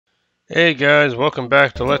Hey guys, welcome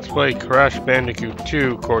back to Let's Play Crash Bandicoot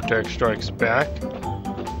 2 Cortex Strikes Back.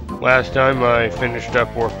 Last time I finished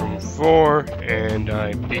up Warp Room 4 and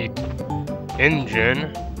I beat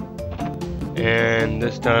Engine. And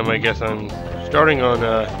this time I guess I'm starting on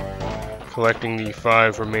collecting the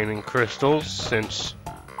 5 remaining crystals, since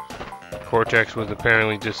Cortex was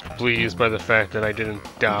apparently displeased by the fact that I didn't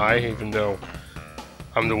die, even though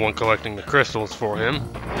I'm the one collecting the crystals for him.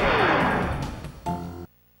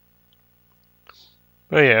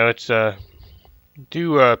 But yeah, let's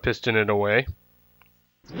do piston it away.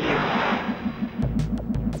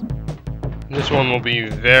 This one will be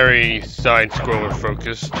very side-scroller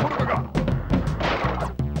focused.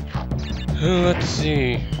 Let's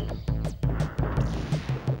see.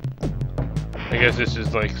 I guess this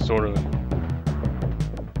is like sort of,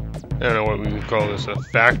 I don't know what we would call this, a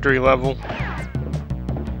factory level.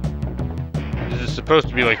 This is supposed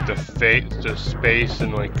to be like the space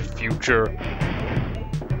and like future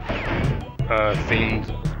themed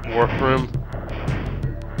warp room,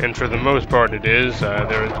 and for the most part it is.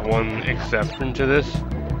 There is one exception to this.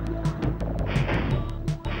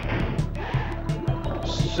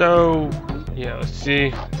 So yeah, let's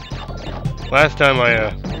see. Last time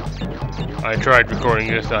I tried recording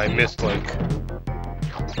this, I missed like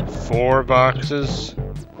 4 boxes.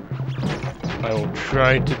 I will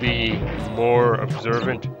try to be more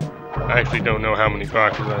observant. I actually don't know how many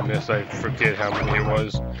boxes I missed. I forget how many it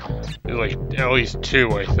was. It was like at least 2,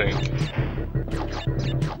 I think.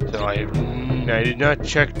 So I did not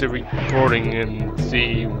check the recording and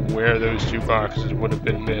see where those 2 boxes would have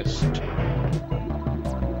been missed.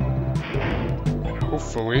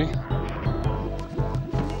 Hopefully,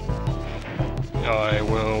 I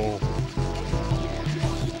will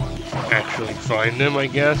actually find them, I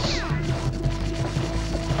guess.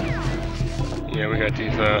 Yeah, we got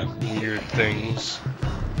these weird things.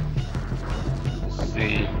 Let's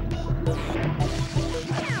see.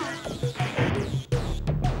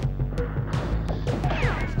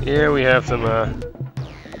 Yeah, we have some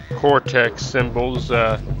Cortex symbols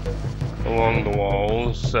along the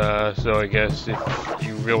walls. So I guess if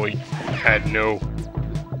you really had no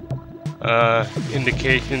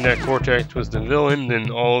indication that Cortex was the villain, then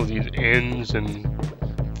all of these ends and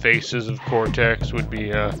faces of Cortex would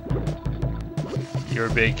be your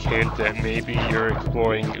big hint that maybe you're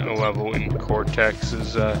exploring a level in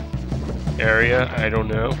Cortex's area. I don't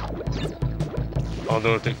know.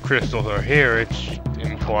 Although if the crystals are here, it's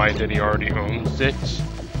implied that he already owns it.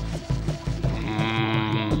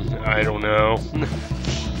 I don't know.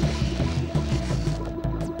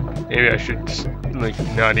 Maybe I should like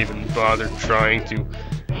not even bother trying to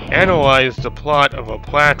analyze the plot of a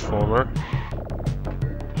platformer.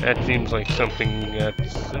 That seems like something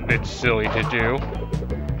that's a bit silly to do.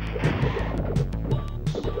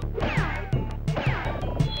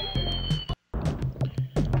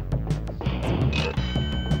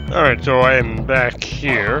 Alright, so I am back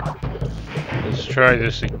here. Let's try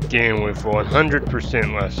this again with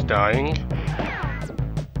 100% less dying.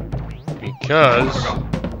 Because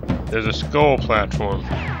there's a skull platform.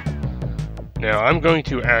 Now I'm going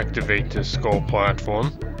to activate this skull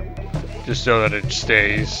platform, just so that it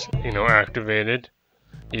stays, you know, activated,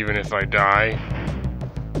 even if I die.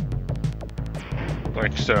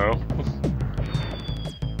 Like so.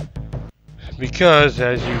 Because,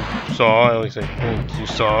 as you saw, at least I think you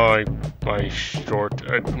saw, my short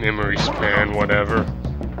memory span, whatever,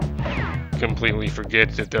 completely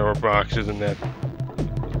forgets if there were boxes in that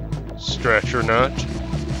stretch or not.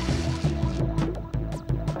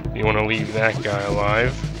 You want to leave that guy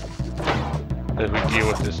alive as we deal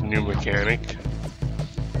with this new mechanic.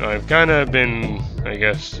 I've kind of been, I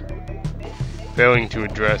guess, failing to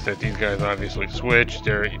address that these guys obviously switch.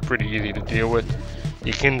 They're pretty easy to deal with.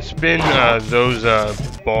 You can spin those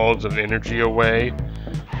balls of energy away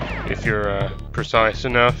if you're precise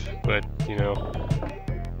enough, but, you know,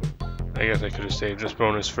 I guess I could have saved this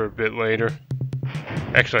bonus for a bit later.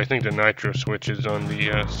 Actually, I think the nitro switch is on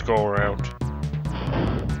the skull route.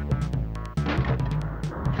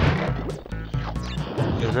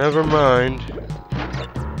 So never mind.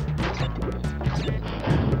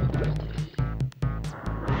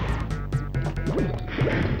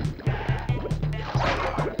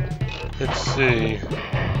 Let's see.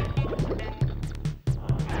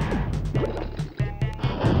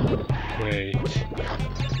 Wait.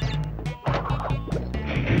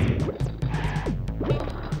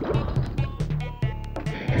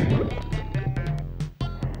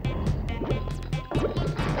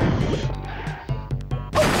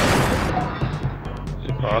 Is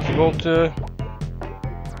it possible to...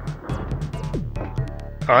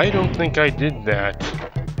 I don't think I did that.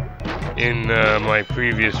 in my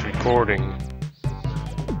previous recording.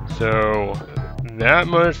 So that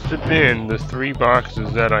must have been the 3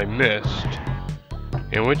 boxes that I missed.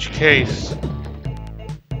 In which case,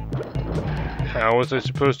 how was I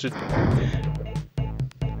supposed to...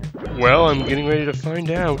 Well, I'm getting ready to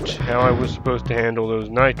find out how I was supposed to handle those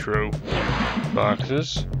nitro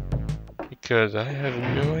boxes, because I have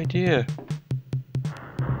no idea.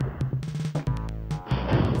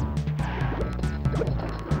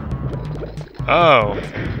 Oh,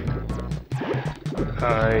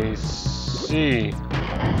 I see.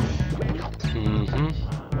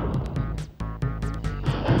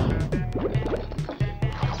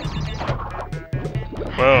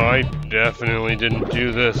 Well, I definitely didn't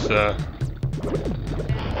do this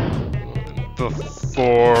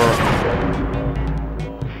before.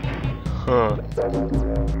 Huh.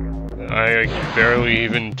 I barely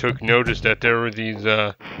even took notice that there were these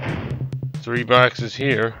 3 boxes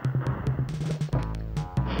here.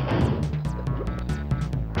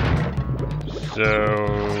 So,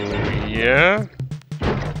 yeah.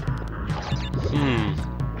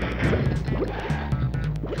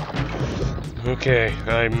 Okay,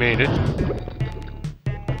 I made it.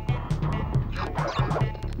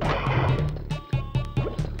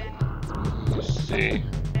 Let's see.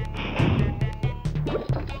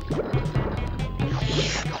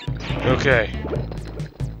 Okay.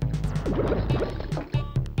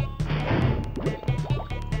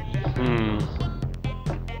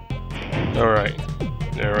 Alright.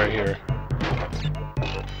 They're right here.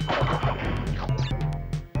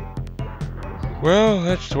 Well,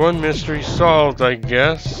 that's one mystery solved, I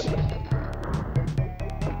guess.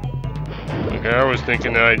 Like, I was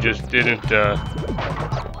thinking that I just didn't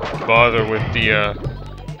bother with the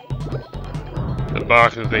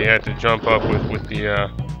boxes they had to jump up with the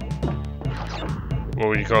what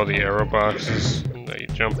would you call the arrow boxes that you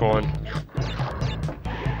jump on.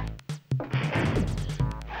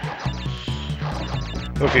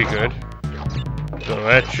 Okay, good. So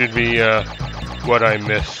that should be what I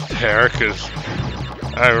missed there, because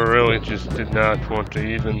I really just did not want to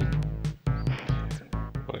even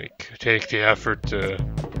like take the effort to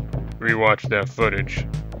rewatch that footage.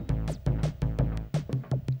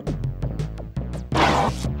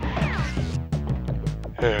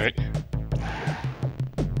 Alright.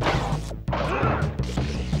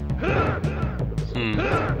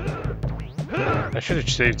 I should have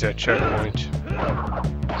saved that checkpoint.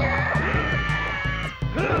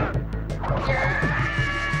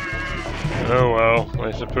 Oh well,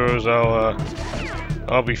 I suppose I'll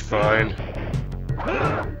be fine.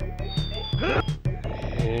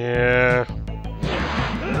 Yeah.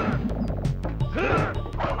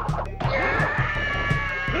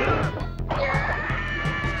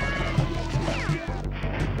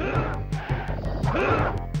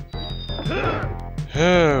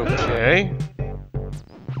 Okay.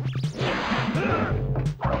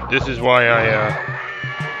 This is why I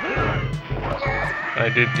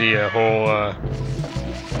did the whole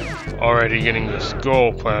already getting the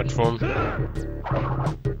skull platform.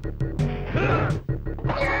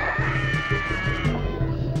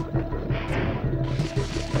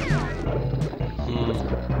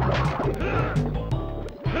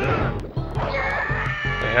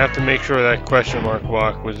 I have to make sure that question mark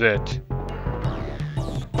block was it.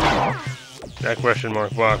 That question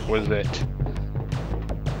mark block was it.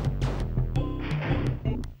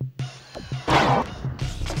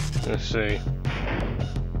 Let's see.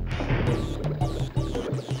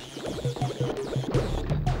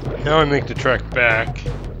 Now I make the trek back.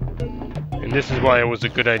 And this is why it was a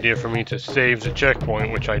good idea for me to save the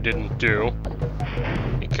checkpoint, which I didn't do.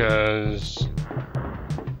 Because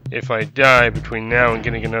if I die between now and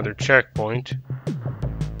getting another checkpoint,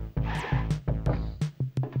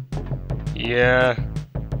 yeah,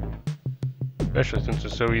 especially since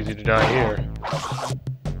it's so easy to die here.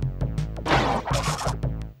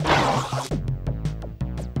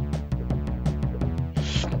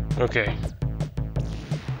 Okay.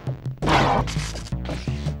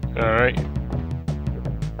 Alright.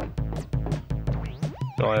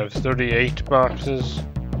 So I have 38 boxes.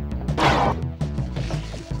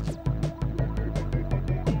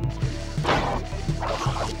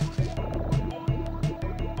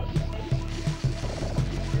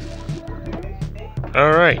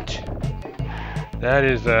 Alright. That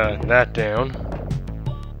is that down.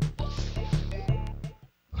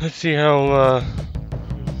 Let's see how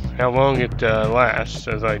long it lasts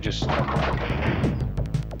as I just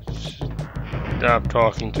stop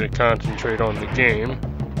talking to concentrate on the game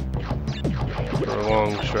for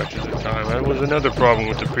long stretches of time. That was another problem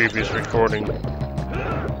with the previous recording.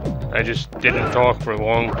 I just didn't talk for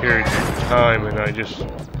long periods of time, and I just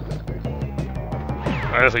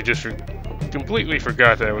honestly just completely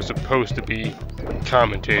forgot that I was supposed to be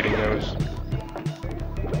commentating. I was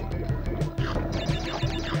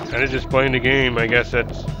kind of just playing the game. I guess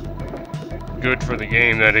that's good for the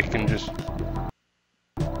game, that it can just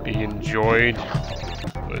be enjoyed.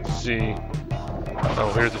 Let's see.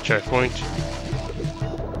 Oh, here's the checkpoint.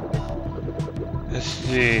 Let's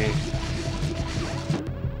see.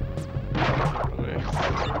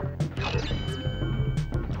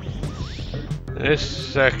 This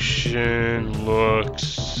section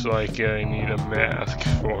looks like I need a mask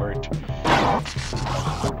for it.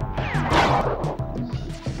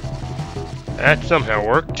 That somehow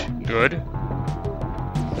worked. Good.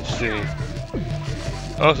 Let's see.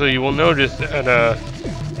 Also, you will notice that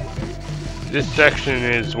this section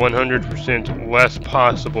is 100% less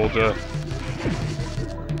possible to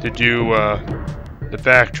do the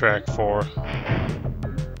backtrack for.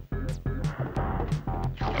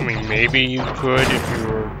 I mean, maybe you could if you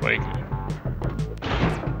were like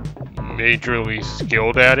majorly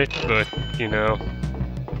skilled at it, but you know,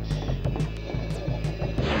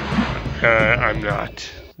 I'm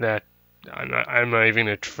not. I'm not even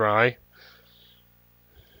gonna try.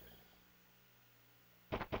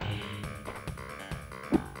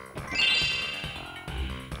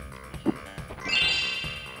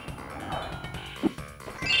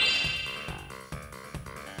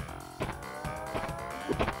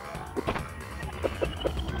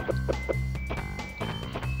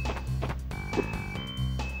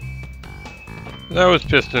 That was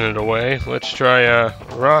piston it away. Let's try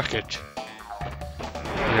rocket.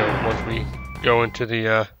 You know, once we go into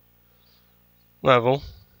the level.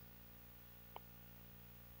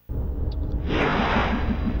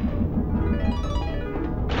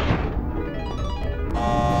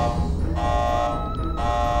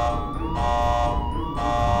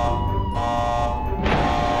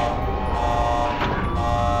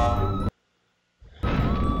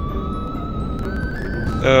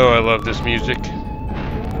 Oh, I love this music.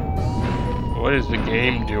 What is the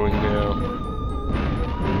game doing now?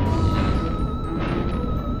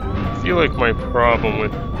 I feel like my problem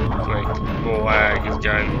with like the lag has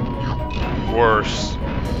gotten worse.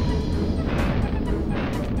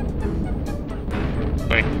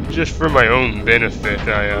 Like, just for my own benefit,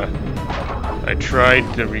 I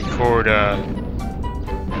tried to record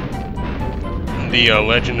the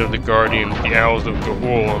Legend of the Guardian, the Owls of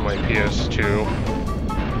Ga'Hoole on my PS2.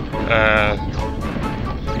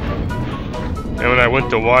 And when I went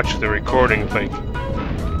to watch the recording, like,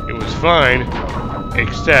 it was fine,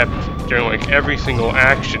 except during like every single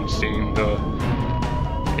action scene,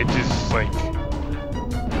 it just like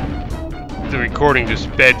the recording just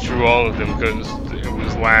sped through all of them because it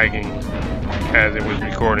was lagging as it was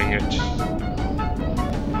recording it.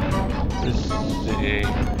 Let's see.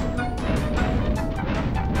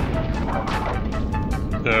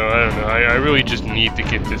 So, I don't know, I really just need to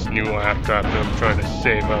get this new laptop that I'm trying to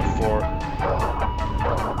save up for.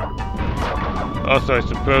 Also, I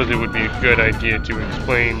suppose it would be a good idea to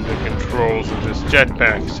explain the controls of this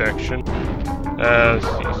jetpack section. Let's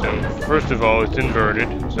see, so first of all, it's inverted,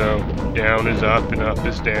 so down is up and up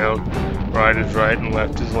is down, right is right and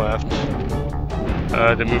left is left.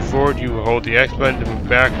 To move forward, you hold the X button. To move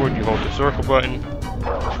backward, you hold the circle button.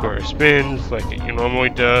 Square spins like it normally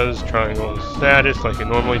does, triangle is status like it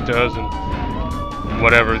normally does, and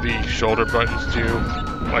whatever the shoulder buttons do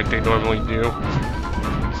like they normally do.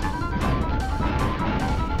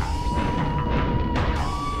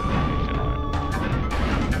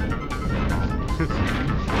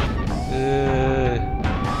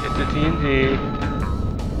 Hit the TNT.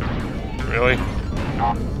 Really?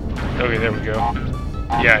 Okay, there we go.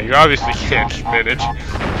 Yeah, you obviously can't spin it.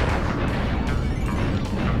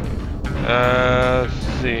 Let's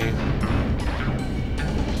see.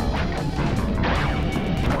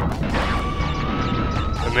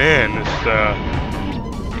 Oh, man, this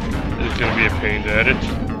is gonna be a pain to edit.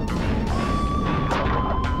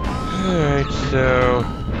 Alright, so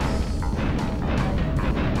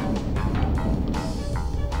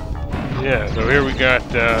yeah, so here we got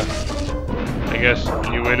I guess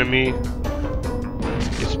new enemy.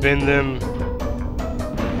 You spin them,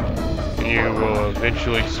 you will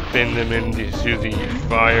eventually spin them into the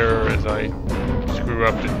fire. As I screw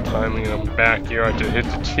up the timing and I'm back here, I have to hit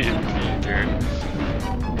the TNT again.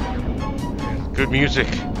 Good music.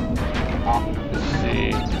 Let's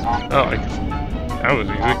see. Oh, that was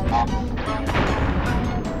easy.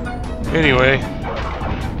 Anyway.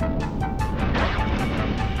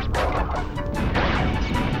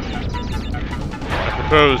 I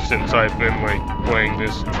suppose since I've been like playing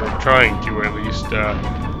this, or trying to at least,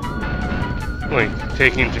 like,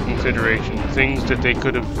 take into consideration things that they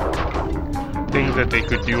could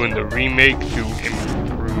do in the remake to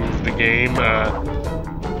improve the game.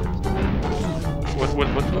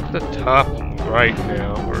 What's the top right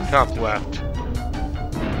now, or top left?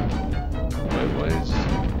 What is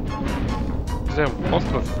that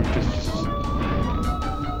Wumpa fruit? Just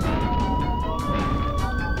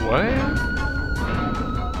what?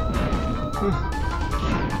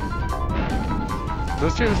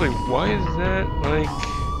 Those guys, like, why is that, like...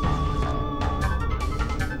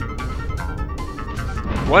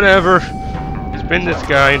 Whatever. Spin this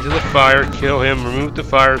guy into the fire, kill him, remove the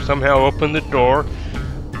fire, somehow open the door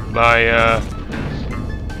by,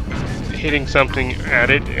 hitting something at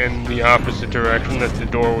it in the opposite direction that the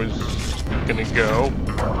door was gonna go.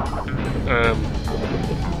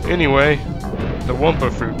 Anyway, the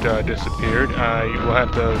Wumpa fruit disappeared. I will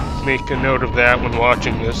have to make a note of that when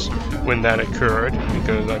watching this, when that occurred,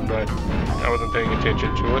 because I wasn't paying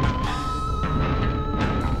attention to it.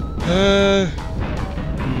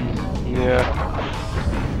 Yeah.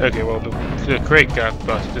 Okay, well, the crate got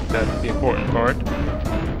busted. That's the important part.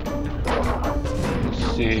 Let's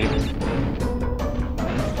see.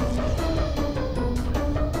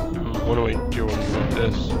 What am I doing with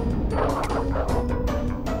this?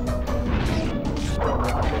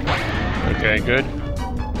 Okay, good.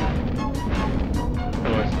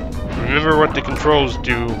 Remember what the controls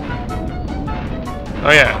do.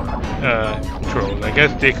 Oh yeah, controls. I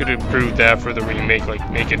guess they could improve that for the remake, like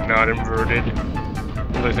make it not inverted.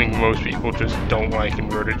 I think most people just don't like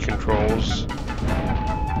inverted controls.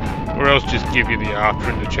 Or else just give you the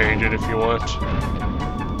option to change it if you want.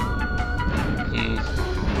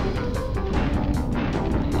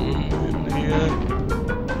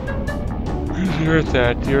 Where's the Earth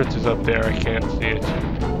at? The Earth is up there, I can't see it.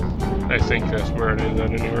 I think that's where it is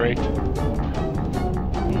at any rate.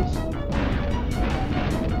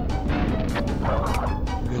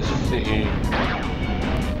 Let's see.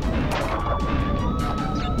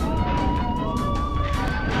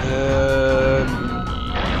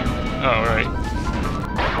 Alright.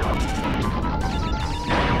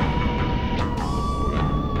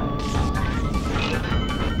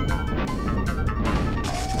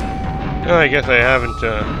 Well, I guess I haven't,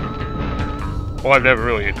 well, I've never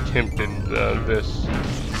really attempted this.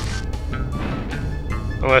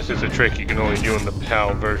 Unless it's a trick you can only do in the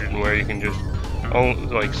PAL version where you can just,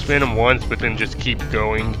 like, spin them once but then just keep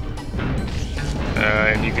going.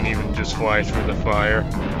 And you can even just fly through the fire.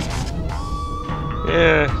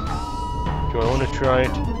 Yeah. Do I want to try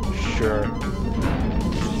it? Sure.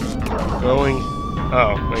 Going.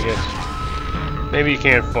 Oh, I guess. Maybe you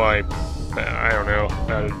can't fly. I don't know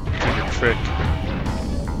how to do the trick.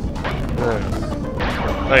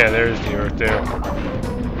 Oh yeah, there's the Earth there.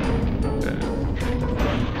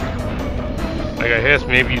 Like, I guess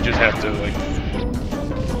maybe you just have to, like,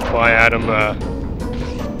 fly at him,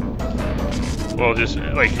 well, just,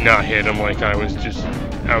 like, not hit him like I was just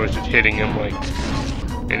hitting him like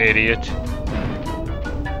an idiot.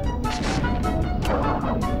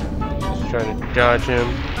 Just trying to dodge him.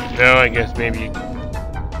 No, I guess maybe,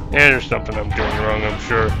 there's something I'm doing wrong, I'm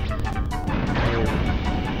sure.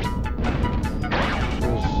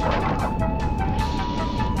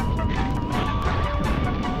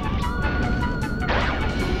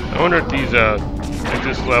 I wonder if these, if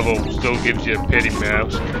this level still gives you a pity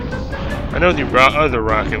mask. I know the other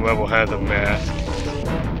rocket level has a mask,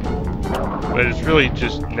 but it's really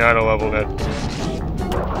just not a level that's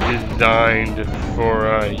designed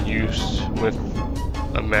for use with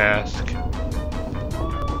a mask.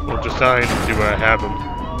 Well, designed to have them.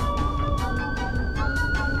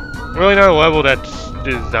 Really not a level that's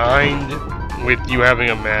designed with you having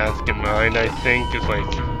a mask in mind, I think. It's like,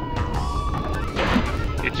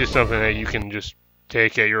 it's just something that you can just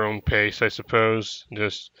take at your own pace, I suppose.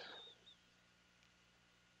 Just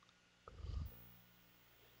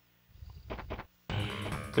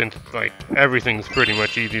since, like, everything's pretty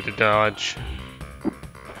much easy to dodge.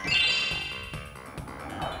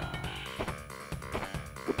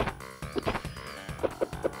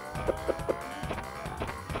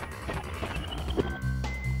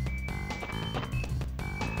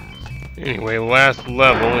 Anyway, last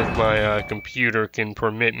level, if my computer can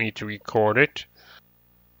permit me to record it.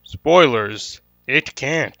 Spoilers, it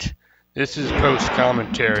can't. This is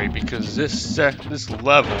post-commentary because this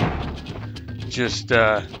level just,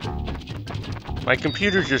 my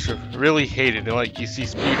computer just really hated it. Like, you see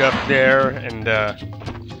speed up there, and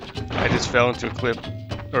I just fell into a clip,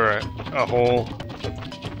 or a hole.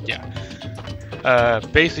 Yeah.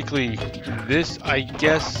 Basically, this, I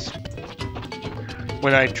guess,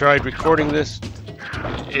 when I tried recording this,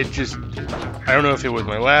 it just, I don't know if it was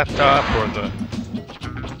my laptop or the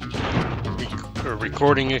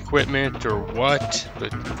recording equipment or what,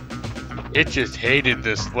 but it just hated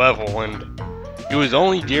this level, and it was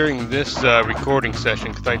only during this recording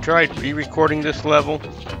session, because I tried re-recording this level.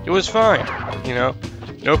 It was fine, you know,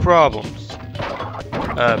 no problems.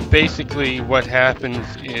 Basically what happens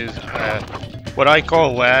is what I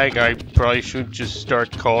call lag, I probably should just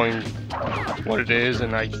start calling what it is,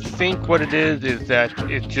 and I think what it is that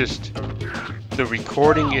it just, the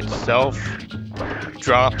recording itself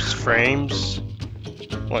drops frames.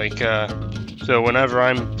 Like, so whenever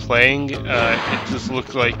I'm playing, it just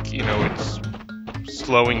looks like, you know, it's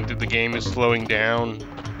slowing, the game is slowing down,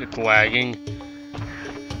 it's lagging.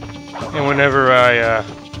 And whenever I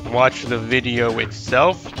watch the video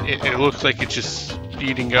itself, it looks like it's just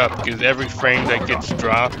speeding up, because every frame that gets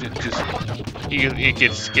dropped, it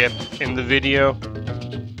gets skipped in the video.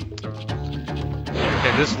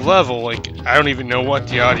 And this level, like, I don't even know what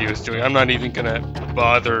the audio is doing. I'm not even gonna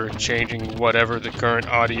bother changing whatever the current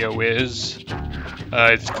audio is.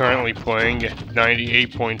 It's currently playing at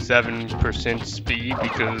 98.7% speed,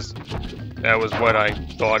 because that was what I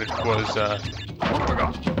thought it was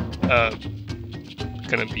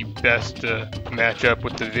gonna be best to match up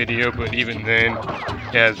with the video, but even then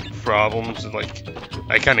it has problems. Like,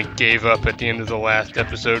 I kind of gave up at the end of the last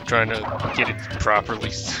episode trying to get it properly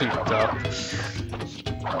synced up.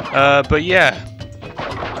 But yeah,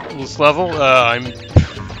 this level, I'm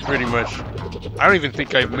pretty much, I don't even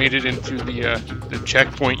think I've made it into the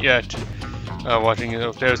checkpoint yet. Watching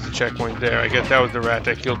it, there's the checkpoint there. I guess that was the rat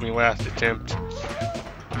that killed me last attempt.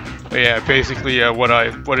 But yeah, basically what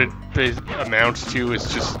it amounts to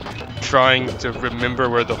is just trying to remember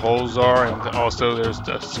where the holes are, and also there's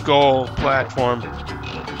the skull platform.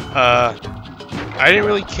 I didn't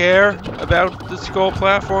really care about the skull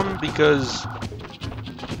platform, because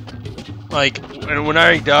like when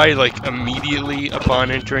I died, like immediately upon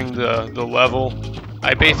entering the level,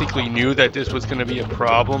 I basically knew that this was going to be a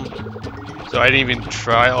problem, so I didn't even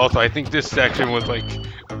try. Also, I think this section was like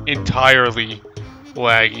entirely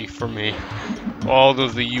laggy for me. All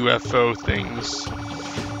of the UFO things.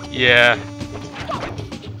 Yeah.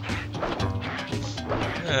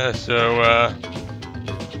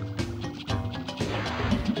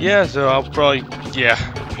 Yeah, so I'll probably, yeah,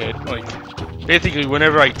 pit, like, basically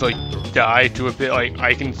whenever I, like, die to a pit, like,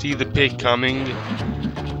 I can see the pit coming,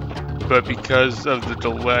 but because of the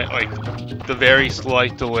delay, like, the very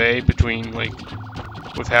slight delay between, like,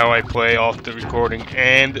 with how I play off the recording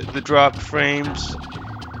and the dropped frames,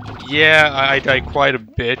 yeah, I die quite a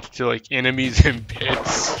bit to, like, enemies and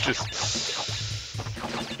pits. Just,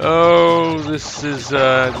 oh, this was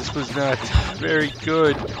not very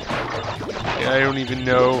good. Yeah, I don't even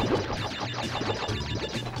know.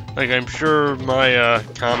 Like, I'm sure my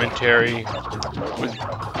commentary was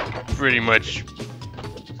pretty much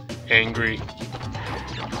angry.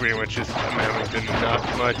 Pretty much just amounting to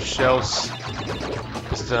not much else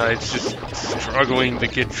besides just struggling to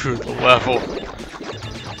get through the level.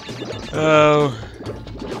 Oh,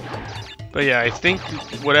 but yeah, I think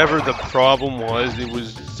whatever the problem was, it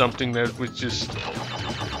was something that was just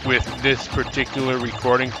with this particular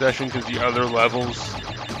recording session, because the other levels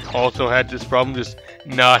also had this problem, just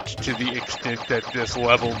not to the extent that this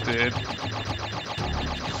level did.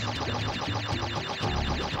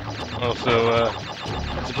 Also,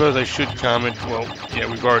 I suppose I should comment, well, yeah,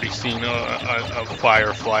 we've already seen a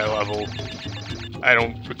Firefly level. I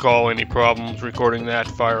don't recall any problems recording that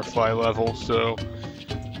Firefly level, so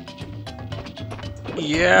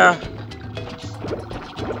yeah.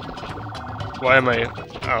 Why am I?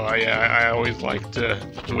 Oh yeah, I always like to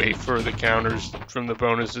wait for the counters from the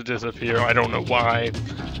bonus to disappear. I don't know why.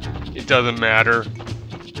 It doesn't matter.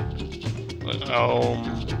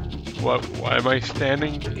 What? Why am I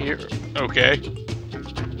standing here? Okay.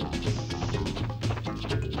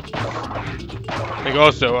 Like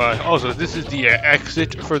also, this is the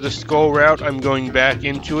exit for the skull route. I'm going back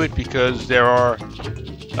into it because there are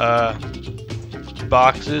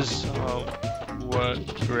boxes. Oh, what?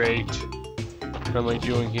 Great. What am I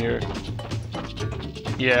doing here?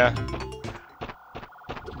 Yeah.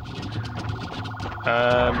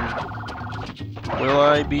 Will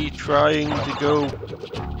I be trying to go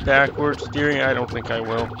backwards steering? I don't think I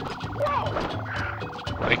will.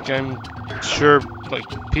 Like, I'm sure, like,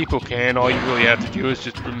 people can. All you really have to do is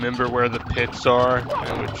just remember where the pits are,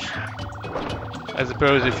 which, I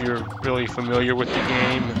suppose if you're really familiar with the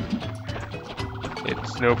game,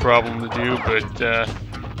 it's no problem to do, but,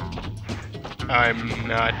 I'm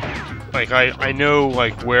not, like, I know,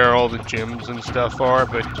 like, where all the gyms and stuff are,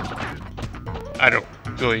 but I don't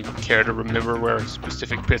really care to remember where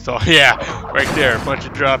specific pits are. Yeah, right there, a bunch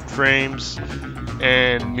of dropped frames,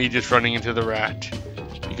 and me just running into the rat.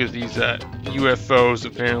 Because these UFOs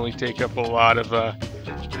apparently take up a lot of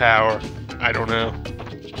power. I don't know.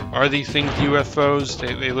 Are these things UFOs?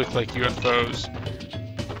 They look like UFOs.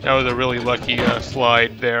 That was a really lucky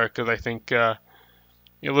slide there, because I think it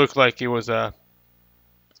looked like it was like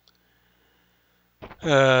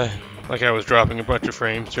I was dropping a bunch of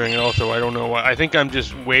frames during it also. I don't know why. I think I'm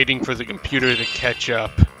just waiting for the computer to catch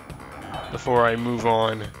up before I move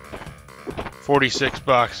on. 46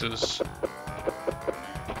 boxes.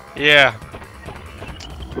 Yeah.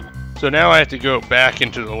 So now I have to go back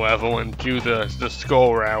into the level and do the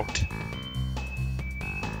skull route.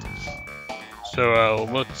 So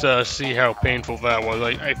let's see how painful that was.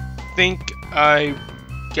 I think I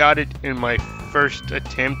got it in my first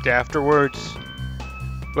attempt afterwards,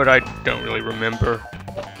 but I don't really remember.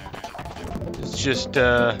 It's just,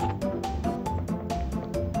 yeah,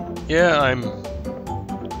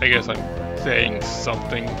 I guess I'm saying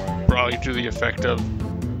something probably to the effect of,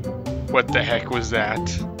 what the heck was that?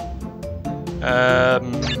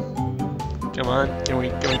 Come on, can we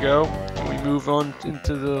go? Can we move on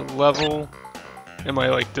into the level? Am I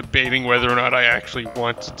like debating whether or not I actually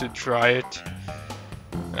want to try it?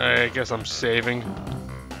 I guess I'm saving.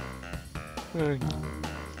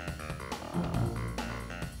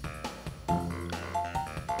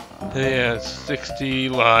 Yeah, 60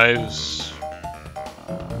 lives.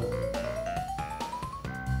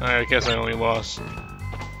 I guess I only lost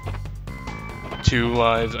 2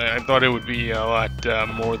 lives. I thought it would be a lot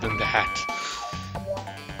more than that.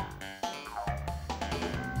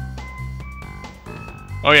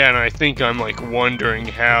 Oh yeah, and I think I'm like wondering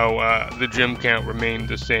how the gem count remained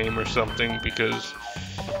the same or something, because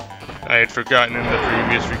I had forgotten in the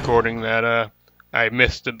previous recording that I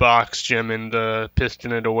missed the box gem in the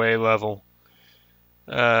piston it away level.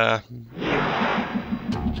 Yeah,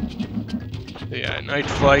 night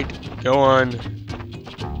flight, go on.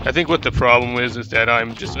 I think what the problem is that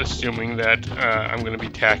I'm just assuming that I'm going to be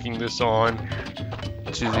tacking this on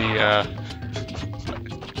to the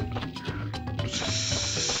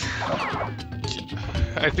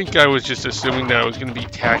I think I was just assuming that I was going to be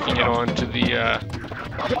tacking it on to the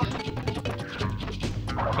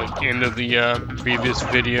like end of the previous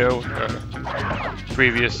video,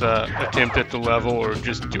 previous attempt at the level, or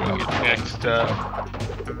just doing it next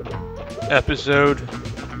episode.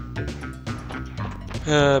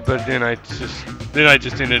 But then I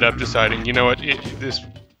just ended up deciding, you know what, this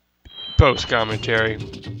post commentary,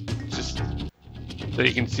 just so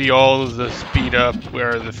you can see all of the speed up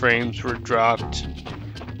where the frames were dropped.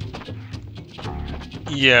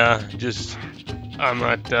 Yeah, just I'm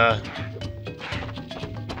not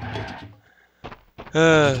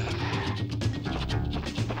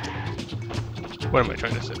what am I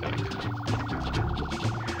trying to say there?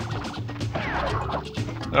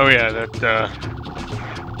 Oh yeah, that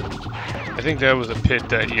I think that was a pit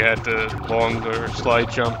that you had the longer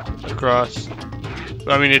slide jump across. But,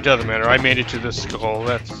 I mean, it doesn't matter. I made it to the skull.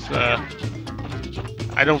 That's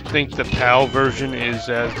I don't think the PAL version is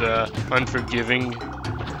as unforgiving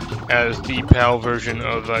as the PAL version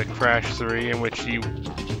of Crash 3, in which you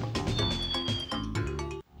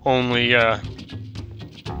only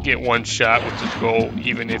get one shot with the skull,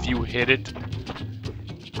 even if you hit it.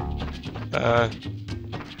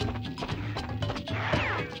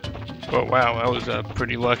 But wow, that was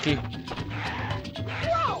pretty lucky.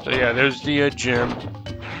 So yeah, there's the gem.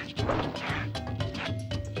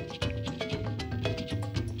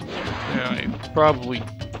 Yeah, I probably...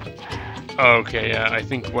 Oh, okay, yeah, I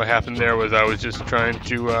think what happened there was I was just trying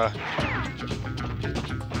to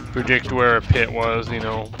predict where a pit was, you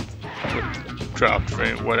know, with dropped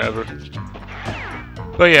frame, whatever.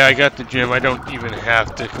 But yeah, I got the gem. I don't even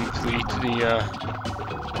have to complete the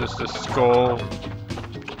just the skull.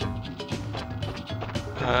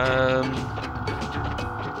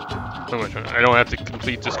 I don't have to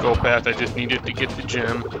complete the skull path. I just needed to get the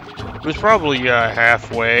gem. It was probably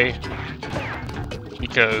halfway,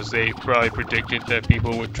 because they probably predicted that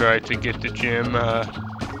people would try to get the gem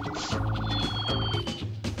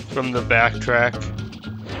from the backtrack.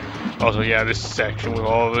 Also, yeah, this section with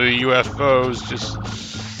all the UFOs just...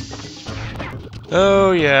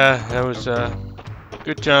 Oh yeah, that was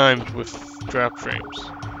good times with drop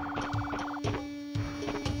frames.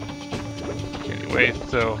 Anyway,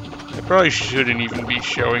 so I probably shouldn't even be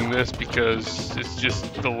showing this because it's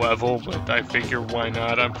just the level, but I figure why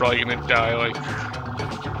not? I'm probably gonna die like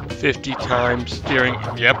 50 times during...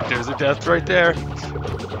 Yep, there's a death right there.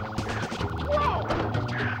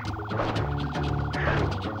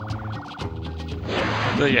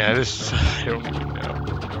 So yeah, this, I don't even know.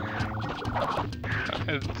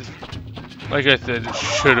 Like I said, it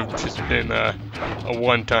should have just been a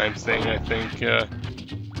one-time thing, I think.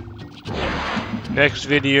 Next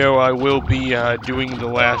video, I will be doing the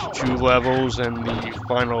last 2 levels and the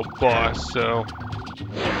final boss, so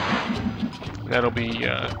that'll be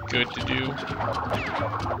good to do.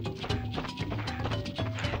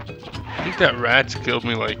 I think that rat's killed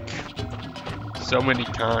me like so many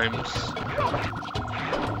times.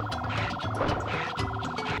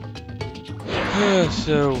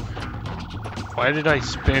 So, why did I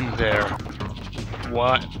spin there?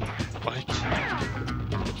 What? Alright.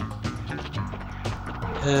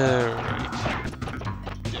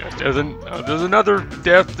 Yes, there's another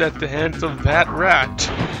death at the hands of that rat.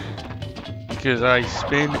 Because I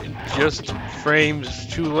spin just frames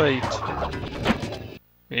too late.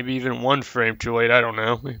 Maybe even 1 frame too late, I don't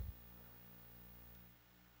know.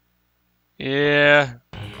 Yeah,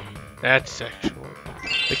 that's sexual.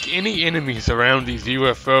 Like, any enemies around these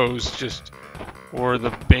UFOs just were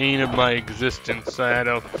the bane of my existence. I had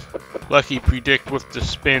a lucky predict with the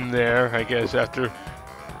spin there, I guess, after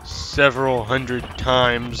several hundred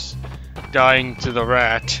times dying to the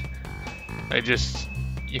rat. I just,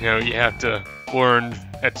 you know, you have to learn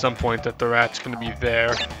at some point that the rat's gonna be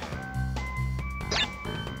there.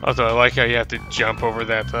 Also, I like how you have to jump over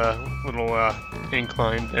that little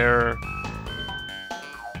incline there.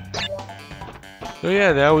 So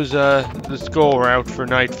yeah, that was the skull route for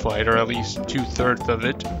Night Flight, or at least 2/3 of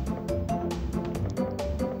it.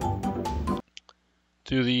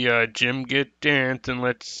 To the gym, get dance, and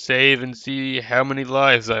let's save and see how many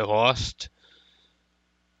lives I lost.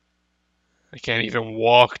 I can't even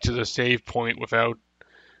walk to the save point without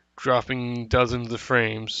dropping dozens of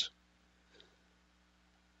frames.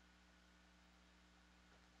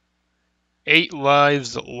 8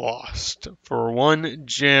 lives lost for 1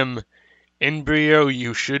 gym. Embryo,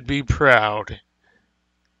 you should be proud.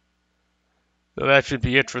 So that should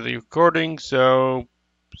be it for the recording, so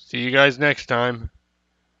see you guys next time.